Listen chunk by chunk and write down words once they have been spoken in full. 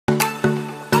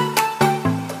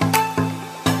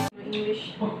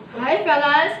English. Hi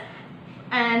fellas,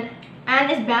 and Anne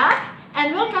is back,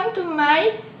 and welcome to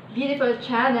my beautiful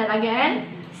channel again.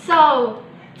 So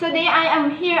today I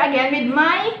am here again with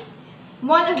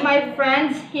one of my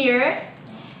friends here,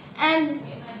 and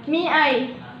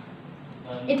I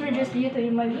introduce you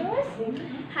to my viewers.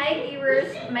 Hi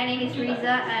viewers, my name is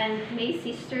Riza and May's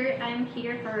sister. I'm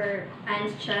here for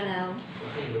Anne's channel.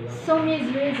 So Miss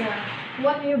Riza,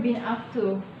 what have you been up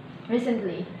to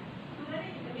recently?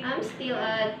 I'm still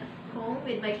at home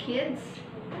with my kids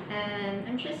and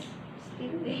I'm just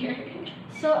still there.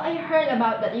 So I heard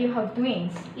about that you have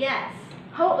twins. Yes,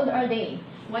 How old are they?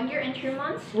 1 year and 3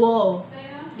 months. Whoa.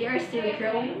 They are still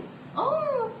growing.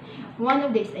 Oh, one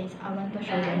of these days I want to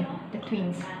show them the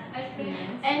twins. Yes.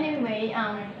 Anyway,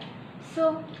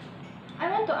 so I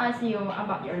want to ask you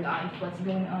about your life. What's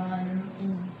going on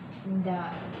in the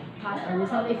past or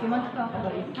recent? If you want to talk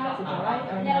about your past, it's alright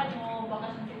or not.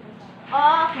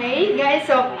 Okay, guys.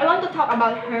 So I want to talk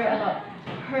about her.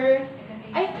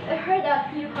 I heard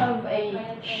that you have a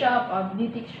shop, a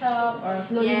boutique shop, or a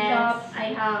clothing shop. Yes,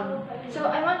 I have. So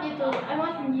I want you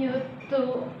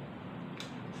to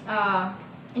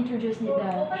introduce me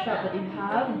the shop that you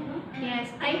have.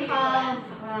 Yes, I have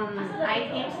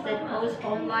items that goes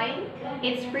online.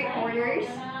 It's pre-orders.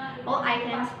 All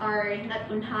items are not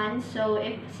on hand. So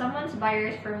if someone's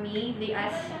buyers for me, they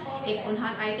ask if on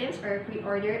hand items are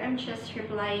pre-order. I'm just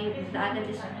replying if the item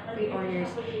is pre-orders.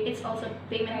 It's also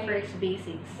payment first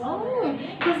basics. Oh,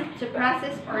 because To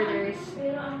process orders.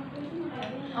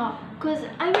 cause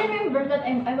I remember that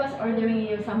I was ordering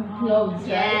you some clothes.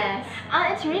 Right? Yes.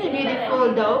 It's really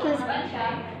beautiful though, cause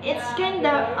it's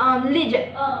kinda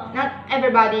legit. Not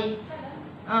everybody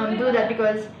do that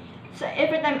because so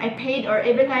every time I paid or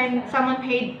every time someone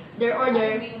paid their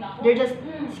order, they're just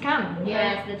scam.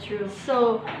 Yes, that's true.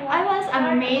 So I was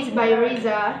amazed by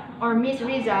Riza or Miss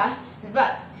Riza,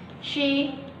 but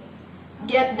she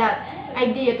get that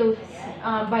idea to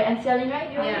buy and selling, right?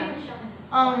 Yeah.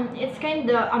 It's kind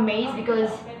of amazed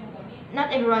because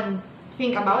not everyone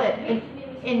think about it.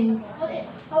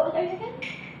 How old are you again?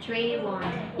 21.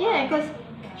 Yeah, because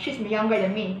she's younger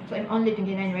than me, so I'm only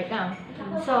 29 right now.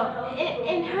 So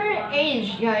in her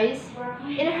age, guys,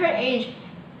 in her age,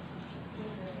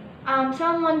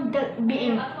 someone that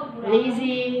being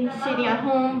lazy, sitting at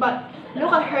home, but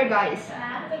look at her, guys.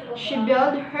 She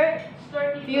built her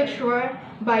future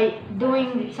by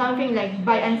doing something like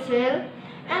buy and sell,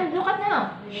 and look at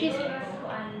now. She's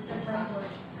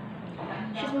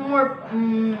more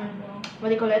what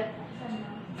do you call it?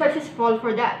 Successful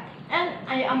for that, and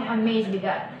I am amazed with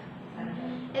that.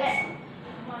 It's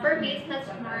for me. It's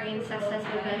not more in success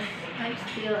because I'm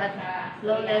still at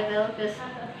low level.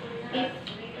 If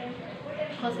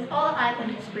all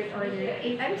items is pre-order,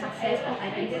 if I'm successful, I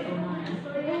can still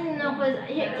mine. No, cause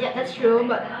yeah, that's true.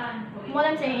 But what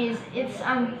I'm saying is, it's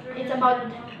about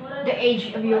the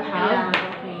age of you have.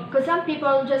 Yeah, okay. Cause some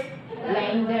people just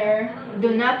laying there,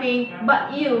 do nothing.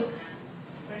 But you,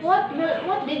 what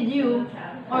did you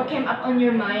or came up on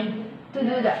your mind to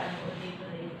do that?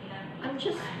 I'm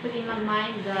just putting my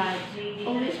mind that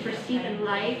always proceed in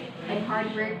life and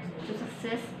hard work to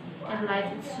success and life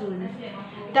is soon.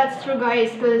 That's true,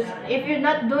 guys. Cause if you're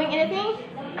not doing anything,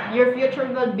 your future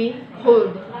will be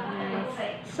hold.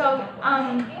 Yes. So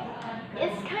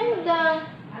it's kind of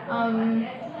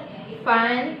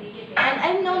fun, and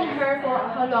I've known her for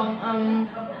how long?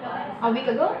 A week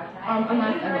ago, a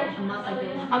month ago. A month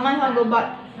ago. A month ago,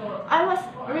 but I was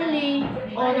really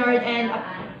honored and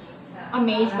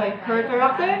amazed by her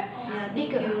character Yeah,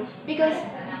 thank you. because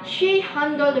she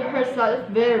handled herself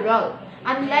very well.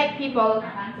 Unlike people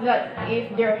that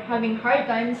if they're having hard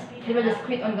times, they will just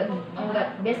quit on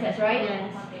that business, right? Yes.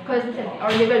 Because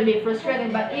or they will be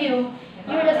frustrated. But you're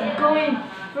just going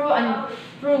through and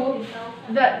through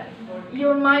that.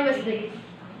 Your mind was like,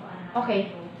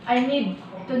 okay, I need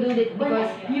to do this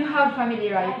because you have family,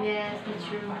 right? Yes, that's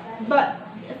true. But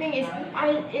the thing is,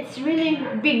 it's really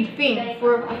big thing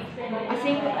for a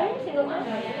single, are you single mom?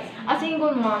 A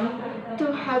single mom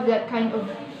to have that kind of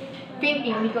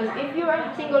thinking, because if you're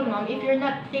a single mom, if you're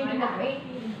not thinking that way,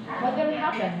 what will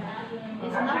happen?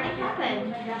 It's nothing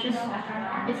happened. Just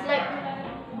It's like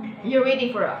you're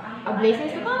waiting for a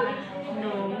blessings to come.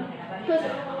 no. Because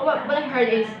what I heard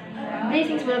is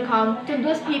blessings will come to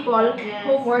those people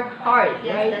who work hard,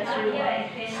 Yes, right? that's true.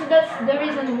 So that's the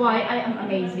reason why I am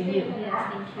amazed with you. Yes,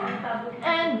 thank you.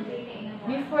 And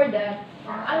before that,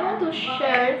 I want to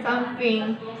share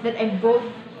something that I bought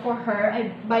for her.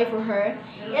 I buy for her.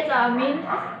 It's a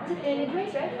is it a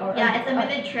dress, right? Or Yeah, it's a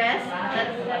mini dress.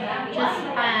 That's just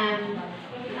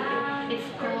it's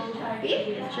called fit.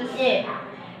 It's just yeah.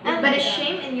 But a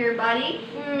shame in your body,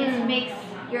 it makes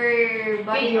your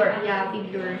body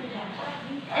figure.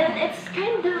 And it's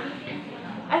kind of,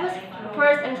 I was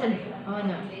first I said, oh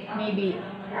no, maybe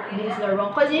this is the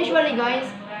wrong. Because usually guys,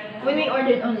 when we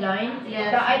ordered online,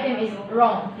 Yes. the item is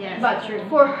wrong. Yes, But true.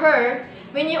 for her,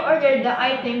 when you order the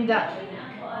item that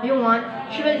you want,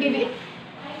 she will give it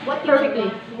What you perfectly.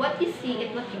 What you see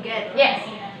is what you get. Yes,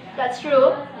 that's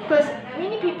true. Because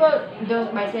many people don't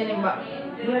buy selling, but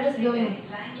they're just doing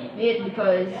it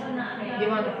because they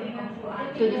want to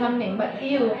do something. But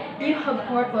you have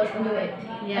purpose to do it,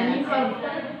 and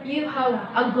you have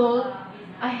a goal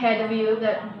ahead of you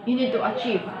that you need to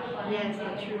achieve. Yes,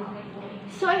 that's true.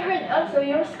 So I heard also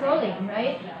you're schooling,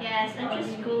 right? Yes, I'm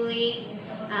just schooling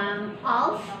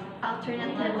ALS,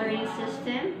 alternative learning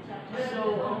system.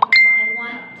 So I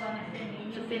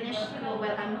want to finish school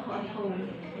while I'm at home.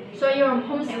 So you're I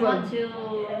homeschooled. want to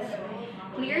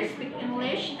clear speak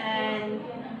English and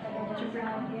to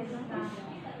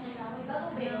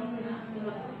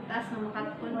that's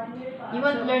You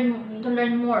want to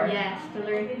learn more. Yes, to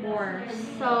learn more.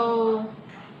 So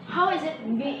how is it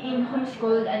being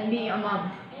homeschooled and being a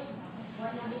mom?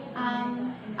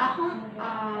 Ako,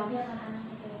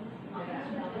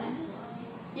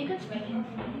 You can speak in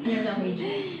your language.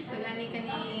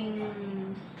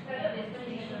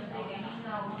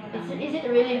 Is it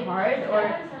really hard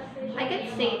or? I can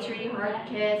say it's really hard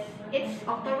because it's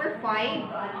October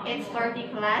 5, it's starting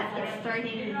class, it's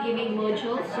starting giving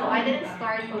modules, so I didn't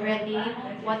start already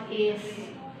what is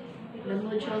the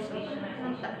modules.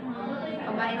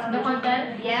 The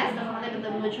content? Yes, the content of the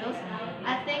modules.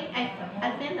 I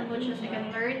think the modules I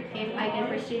can learn if I can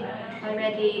proceed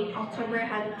already October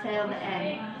until the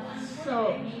end.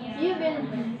 So you've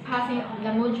been passing the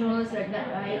modules like that,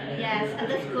 right? Yes, at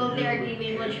the school they are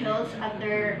giving modules at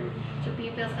their to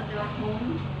pupils at their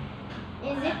home.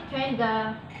 Is it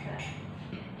kinda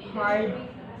hard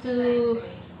to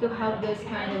have those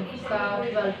kind of stuff?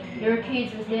 Well, your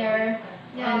kids was there,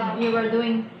 Yeah. and you were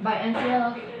doing buy and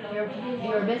sell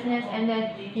your business, and then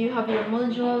you have your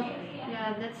module.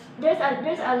 Yeah,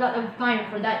 There's a lot of time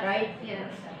for that, right? yes.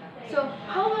 So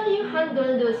how will you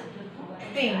handle those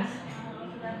things?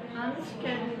 This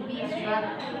can be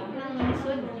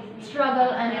Struggle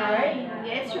and hard.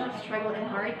 Yeah, it's really struggle and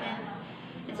hard, and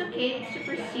it's okay to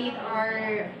proceed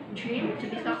our dream to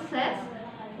be success.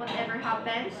 Whatever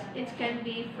happens, it can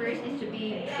be first is to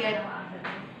be get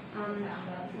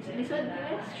this would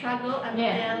struggle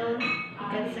until you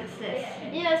get success.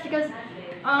 Yes, because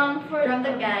for From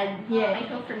the God, Yeah. I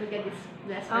hope from God is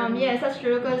blessed. for me. Yes, that's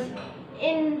true. Because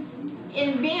in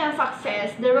being a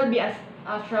success, there will be a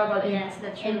struggle Yes,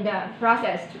 that's true. in the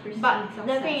process. To proceed But the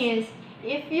success. thing is,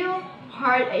 if you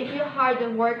hard to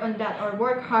work on that or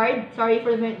work hard, sorry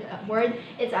for the word,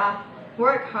 it's a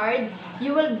work hard,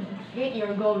 you will get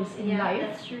your goals in Yeah, life.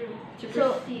 that's true. To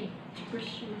So- proceed, to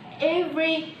pursue.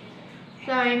 Every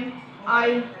time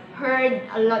I heard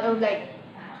a lot of like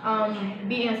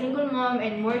being a single mom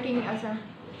and working as a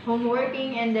home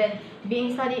working and then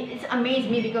being study, it's amazed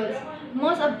me because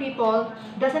most of people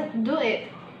doesn't do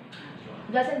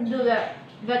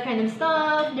that kind of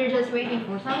stuff. They're just waiting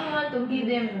for someone to give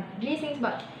them blessings,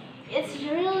 but it's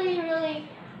really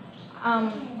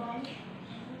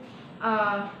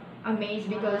amazed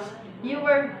because you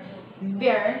were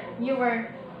there, you were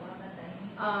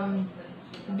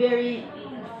very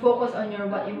focused on your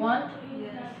what you want.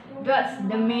 Yes. That's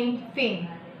the main thing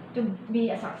to be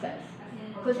a success.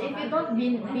 Because if you don't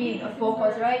be a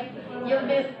focus, right, you'll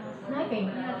be nothing.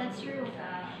 Yeah, that's true.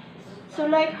 So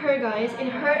like her guys, in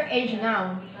her age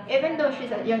now, even though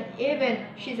she's a young, even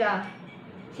she's a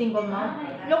single mom,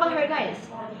 look at her guys.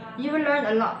 You will learn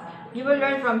a lot. You will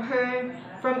learn from her,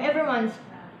 from everyone's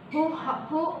who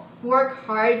work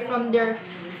hard from their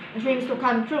dreams to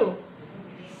come true.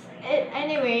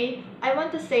 Anyway, I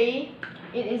want to say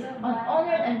it is an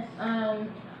honor and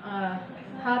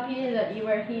happy that you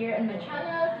are here on my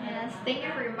channel. Yes, thank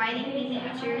you for inviting me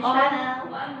to your Oh,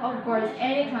 channel. Of course,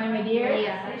 anytime, my dear.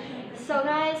 Yeah. So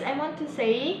guys, I want to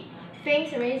say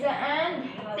thanks, Reza, and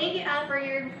Thank you, Al, for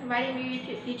your inviting me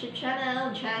to your YouTube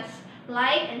channel. Just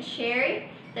like and share.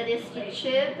 That is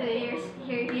YouTube.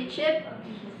 Here YouTube,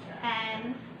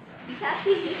 and be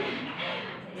happy.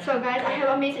 so guys, I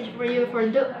have a message for you for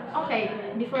okay,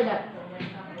 before that.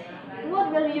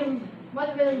 What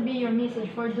will be your message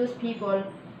for those people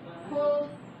who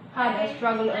had a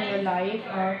struggle in their life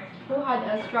or who had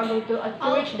a struggle to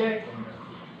reach their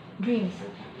dreams?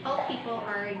 All people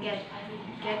are get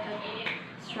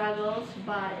struggles,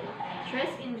 but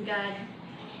trust in God.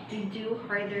 We do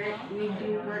harder, we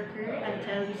do worker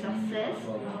until we success,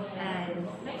 and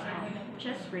that's all.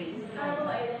 just rain.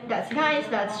 That's nice,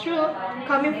 that's true.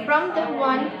 Coming from the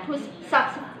one who's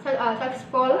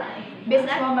successful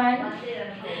businesswoman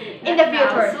in the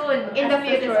future, Soon. in the As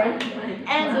soon as future, soon.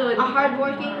 and Soon. a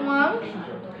hardworking mom,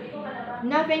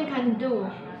 nothing can do,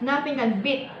 nothing can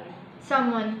beat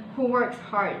someone who works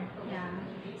hard. Yeah.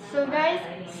 So guys,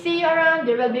 see you around.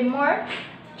 There will be more.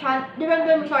 There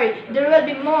will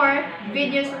be more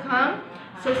videos to come.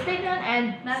 So stay tuned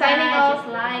and Bye-bye. signing off. Just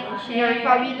like and Your share.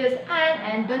 fabulous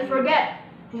and don't forget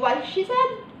what she said.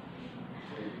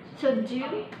 So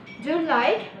do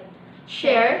like,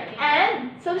 share,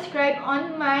 and subscribe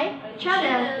on my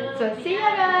channel. So see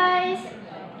ya guys.